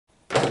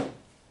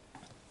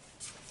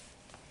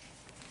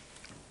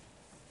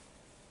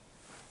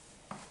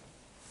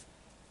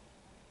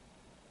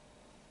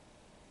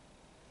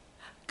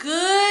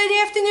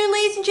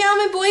and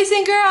gentlemen, boys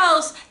and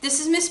girls, this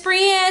is Miss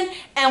Brianne,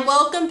 and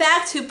welcome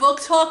back to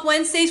Book Talk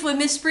Wednesdays with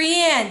Miss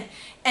Brianne.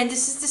 And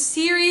this is the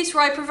series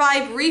where I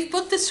provide brief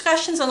book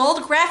discussions on all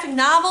the graphic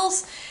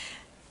novels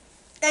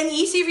and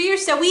easy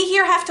readers that we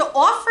here have to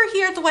offer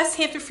here at the West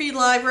Hampton Free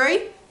Library,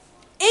 in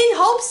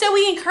hopes that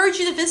we encourage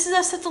you to visit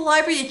us at the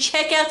library to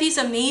check out these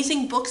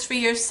amazing books for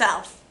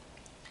yourself.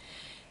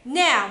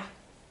 Now,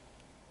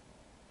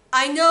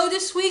 I know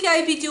this week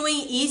I'd be doing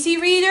easy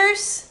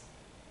readers.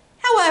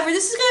 However,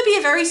 this is going to be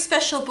a very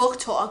special book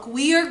talk.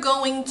 We are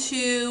going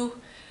to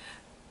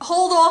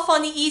hold off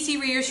on the easy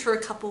readers for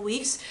a couple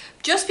weeks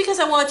just because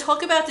I want to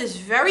talk about this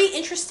very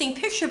interesting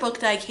picture book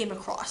that I came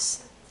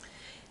across.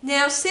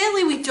 Now,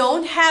 sadly, we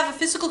don't have a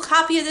physical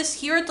copy of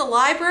this here at the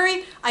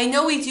library. I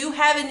know we do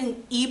have it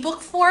in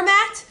ebook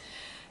format,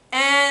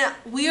 and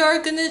we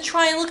are going to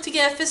try and look to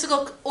get a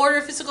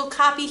physical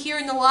copy here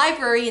in the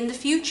library in the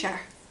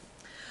future.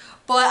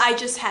 But I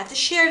just had to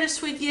share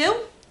this with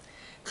you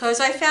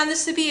because I found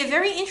this to be a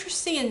very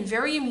interesting and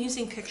very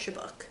amusing picture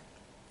book.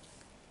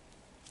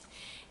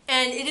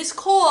 And it is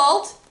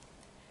called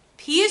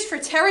P is for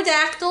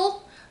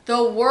Pterodactyl,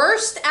 the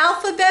worst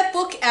alphabet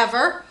book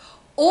ever.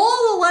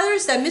 All the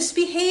letters that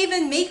misbehave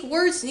and make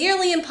words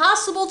nearly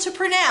impossible to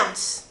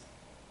pronounce.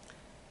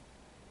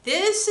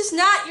 This is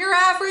not your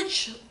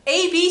average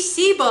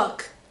ABC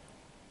book.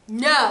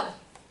 No.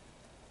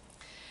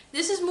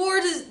 This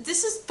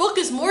book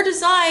is more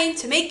designed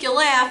to make you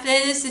laugh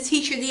than it is to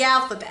teach you the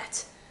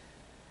alphabet.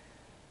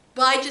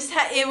 But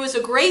it was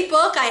a great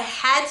book. I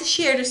had to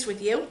share this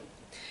with you.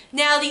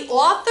 Now the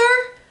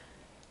authors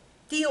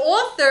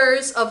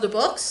of the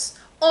books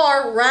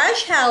are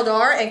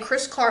Haldar and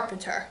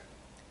Carpenter.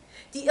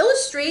 The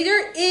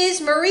illustrator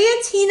is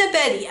Maria Tina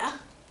Beddia.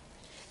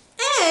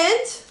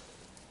 And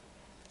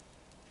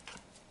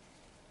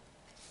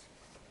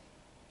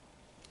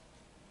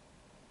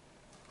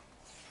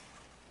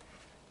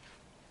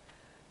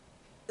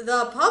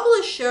the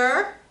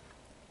publisher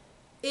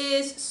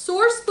is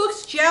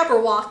Sourcebooks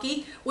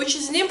Jabberwocky, which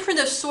is an imprint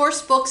of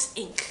Sourcebooks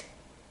Inc.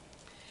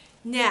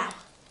 Now,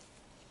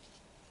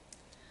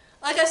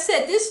 like I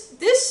said,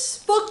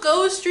 this book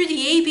goes through the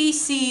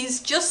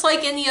ABCs just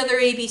like any other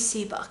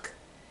ABC book.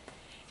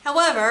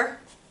 However,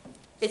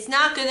 it's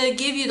not going to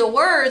give you the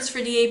words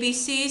for the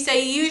ABCs that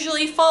you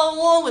usually follow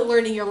along with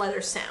learning your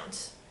letter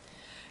sounds.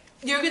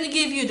 They're going to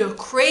give you the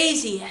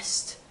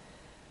craziest,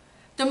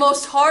 the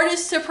most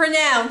hardest to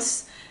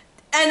pronounce,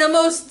 and the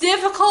most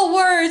difficult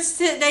words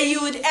that you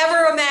would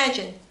ever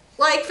imagine.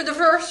 Like for the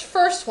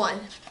first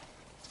one.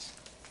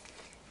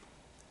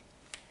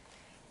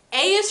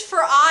 A is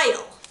for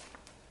aisle.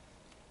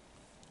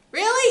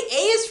 Really?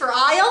 A is for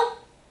aisle?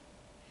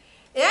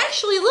 It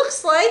actually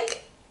looks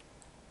like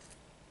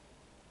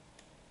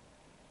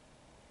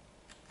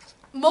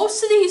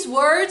most of these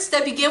words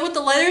that begin with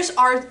the letters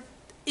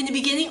in the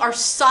beginning are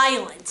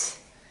silent.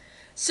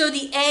 So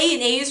the A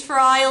in A is for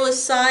aisle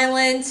is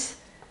silent.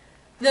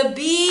 The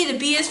B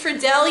is for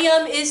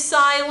Delium is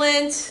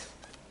silent.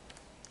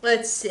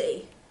 Let's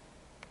see.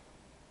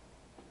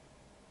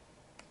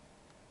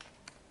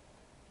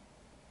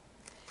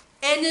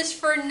 N is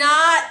for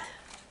not.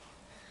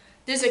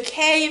 There's a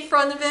K in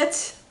front of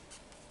it.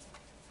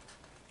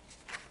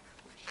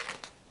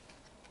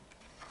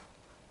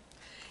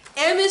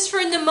 M is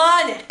for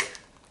mnemonic.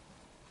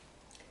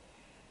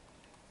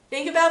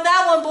 Think about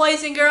that one,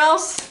 boys and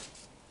girls.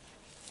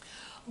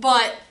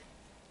 But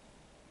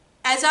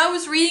as I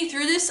was reading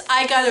through this,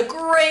 I got a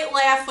great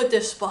laugh with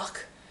this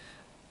book.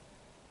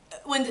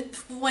 When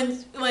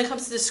it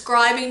comes to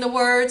describing the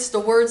words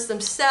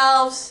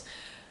themselves,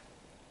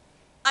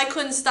 I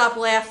couldn't stop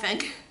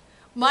laughing.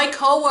 My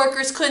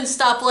coworkers couldn't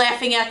stop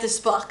laughing at this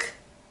book.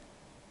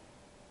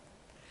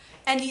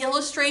 And the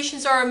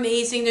illustrations are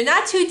amazing. They're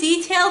not too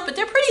detailed, but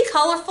they're pretty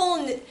colorful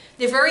and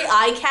they're very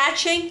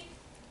eye-catching.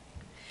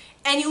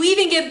 And you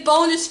even get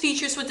bonus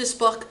features with this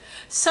book,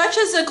 such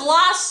as a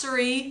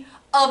glossary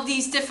of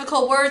these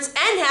difficult words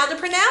and how to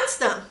pronounce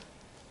them.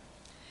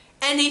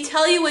 And they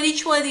tell you what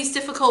each one of these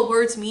difficult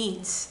words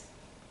means.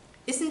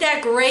 Isn't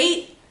that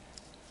great?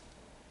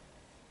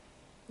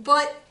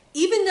 But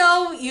even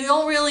though you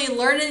don't really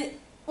learn it,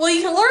 well,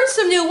 you can learn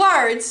some new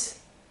words.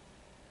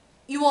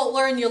 You won't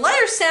learn your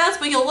letter sounds,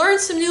 but you'll learn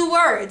some new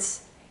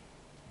words,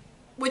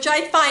 which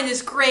I find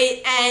is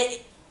great, and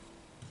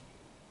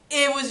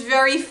it was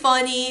very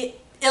funny.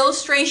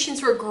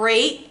 Illustrations were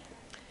great.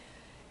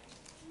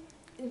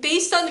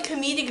 Based on the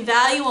comedic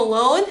value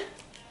alone,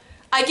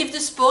 I give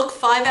this book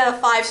 5 out of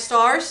 5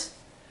 stars.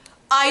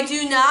 I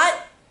do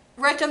not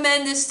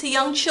recommend this to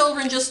young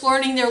children just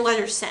learning their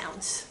letter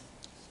sounds.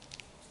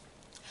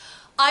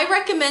 I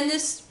recommend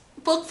this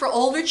book for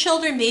older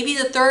children, maybe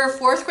the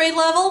 3rd or 4th grade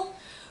level,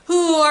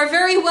 who are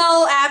very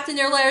well apt in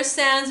their letter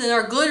sounds and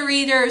are good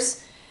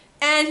readers,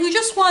 and who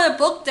just want a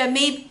book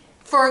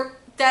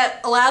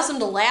that allows them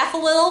to laugh a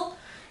little,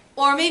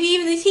 or maybe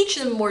even to teach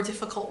them more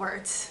difficult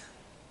words.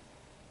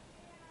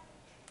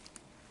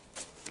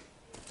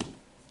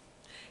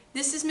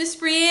 This is Miss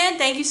Brianne.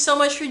 Thank you so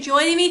much for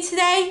joining me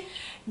today.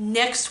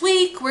 Next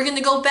week, we're going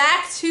to go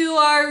back to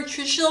our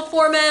traditional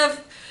format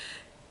of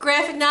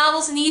graphic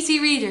novels and easy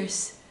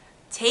readers.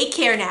 Take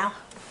care now.